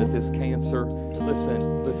believing that this cancer,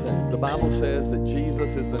 listen, the Bible says that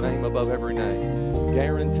Jesus is the name above every name.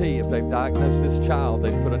 Guarantee if they've diagnosed this child,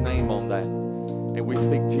 they've put a name on that. And we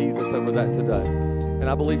speak Jesus over that today. And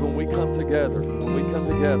I believe when we come together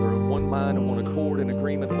in one mind and one accord in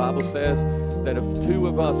agreement, the Bible says that if 2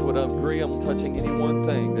 of us would agree on touching any one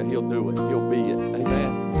thing, that He'll do it. He'll be it.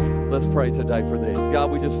 Amen. Let's pray today for this. God,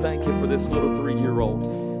 we just thank You for this little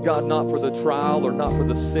 3-year-old. God, not for the trial or not for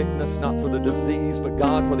the sickness, not for the disease, but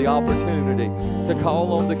God, for the opportunity to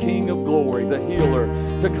call on the King of glory, the healer,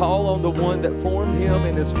 to call on the one that formed him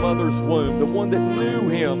in his mother's womb, the one that knew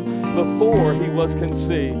him before he was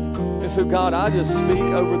conceived. And so, God, I just speak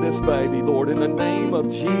over this baby, Lord, in the name of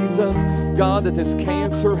Jesus, God, that this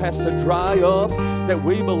cancer has to dry up, that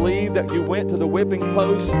we believe that you went to the whipping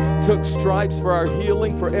post, took stripes for our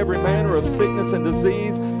healing, for every manner of sickness and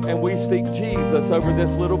disease, and we speak Jesus over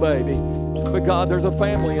this little baby. But God, there's a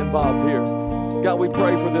family involved here. God, we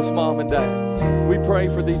pray for this mom and dad. We pray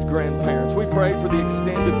for these grandparents. We pray for the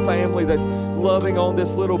extended family that's loving on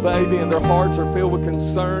this little baby, and their hearts are filled with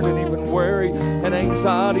concern and even worry, and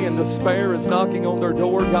anxiety and despair is knocking on their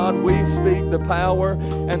door. God, we speak the power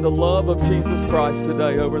and the love of Jesus Christ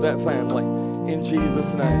today over that family, in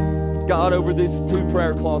Jesus' name. God, over these 2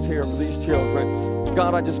 prayer cloths here for these children,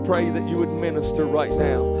 God, I just pray that you would minister right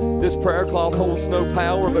now. This prayer cloth holds no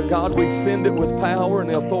power, but God, we send it with power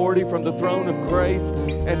and authority from the throne of grace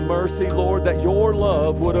and mercy, Lord, that your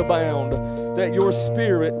love would abound, that your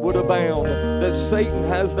spirit would abound, that Satan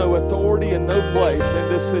has no authority and no place in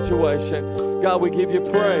this situation. God, we give you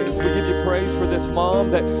praise. We give you praise for this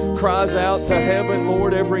mom that cries out to heaven,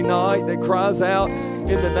 Lord, every night, that cries out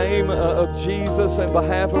in the name of Jesus and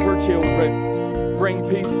behalf of her children. Bring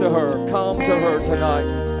peace to her, calm to her tonight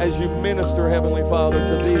as you minister, Heavenly Father,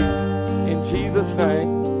 to these. In Jesus'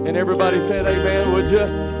 name. And everybody said amen, would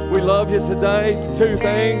you? We love you today. 2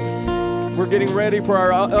 things. We're getting ready for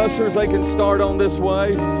our ushers. They can start on this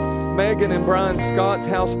way. Megan and Brian Scott's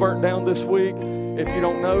house burnt down this week. If you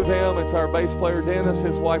don't know them, it's our bass player Dennis,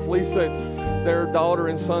 his wife Lisa. It's their daughter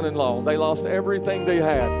and son-in-law. They lost everything they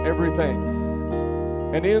had,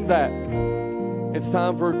 everything. And in that, it's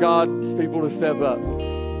time for God's people to step up.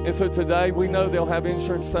 And so today, we know they'll have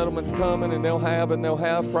insurance settlements coming, and they'll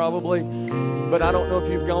have probably. But I don't know if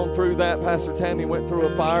you've gone through that. Pastor Tammy went through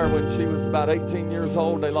a fire when she was about 18 years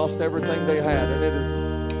old. They lost everything they had,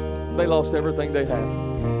 and they lost everything they had.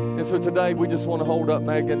 And so today, we just want to hold up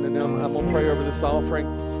Megan, and I'm going to pray over this offering.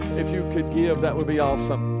 If you could give, that would be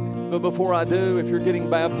awesome. But before I do, if you're getting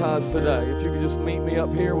baptized today, if you could just meet me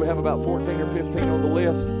up here. We have about 14 or 15 on the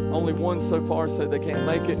list. Only one so far said they can't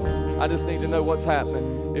make it. I just need to know what's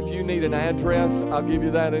happening. If you need an address, I'll give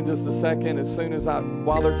you that in just a second.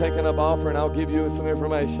 While they're taking up offering, I'll give you some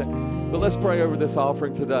information. But let's pray over this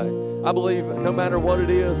offering today. I believe no matter what it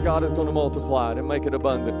is, God is going to multiply it and make it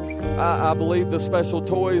abundant. I believe the special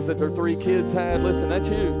toys that their 3 kids had, listen, that's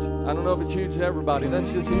huge. I don't know if it's huge to everybody. That's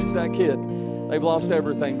just huge to that kid. They've lost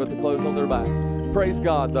everything but the clothes on their back. Praise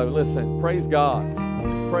God, though. Listen, praise God.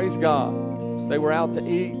 Praise God. They were out to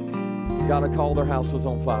eat. Got a call, their house was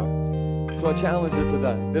on fire. So I challenge you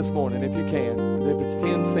today, this morning, if you can. If it's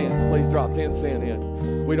 10 cents, please drop 10 cents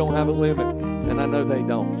in. We don't have a limit, and I know they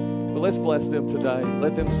don't. But let's bless them today.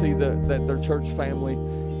 Let them see that their church family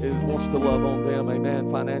wants to love on them, amen,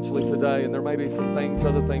 financially today. And there may be some things,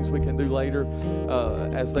 other things we can do later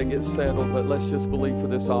as they get settled. But let's just believe for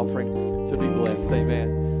this offering to be blessed,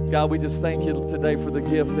 amen. God, we just thank you today for the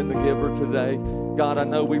gift and the giver today. God, I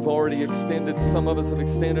know we've already extended, some of us have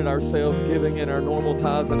extended ourselves giving in our normal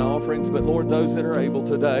tithes and offerings. But Lord, those that are able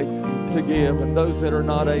today to give and those that are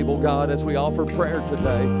not able, God, as we offer prayer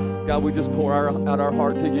today, God, we just pour out our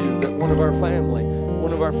heart to you that one of our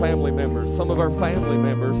family members, some of our family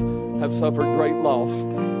members have suffered great loss.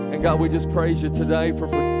 And God, we just praise you today for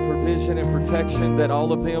provision and protection, that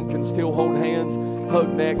all of them can still hold hands, hug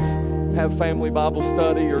necks, have family Bible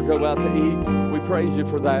study, or go out to eat. We praise you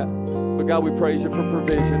for that. But God, we praise you for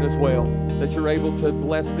provision as well, that you're able to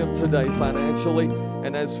bless them today financially.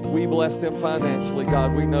 And as we bless them financially,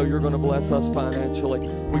 God, we know you're going to bless us financially.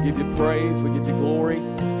 We give you praise. We give you glory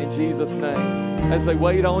in Jesus' name. As they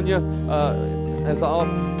wait on you, as all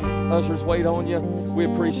ushers wait on you, we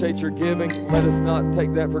appreciate your giving. Let us not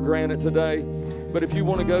take that for granted today. But if you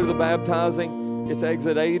want to go to the baptizing, it's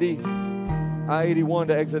exit 80, I-81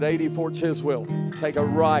 to exit 80, Fort Chiswell. Take a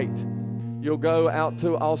right. You'll go out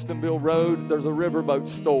to Austinville Road. There's a riverboat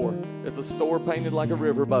store. It's a store painted like a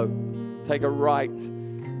riverboat. Take a right.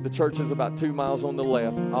 The church is about 2 miles on the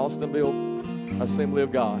left. Austinville Assembly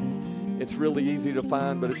of God. It's really easy to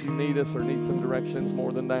find, but if you need us or need some directions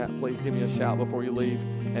more than that, please give me a shout before you leave.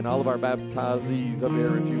 And all of our baptizees up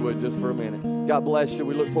here, if you would, just for a minute. God bless you.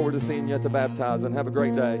 We look forward to seeing you at the baptizing. Have a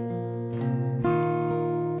great day.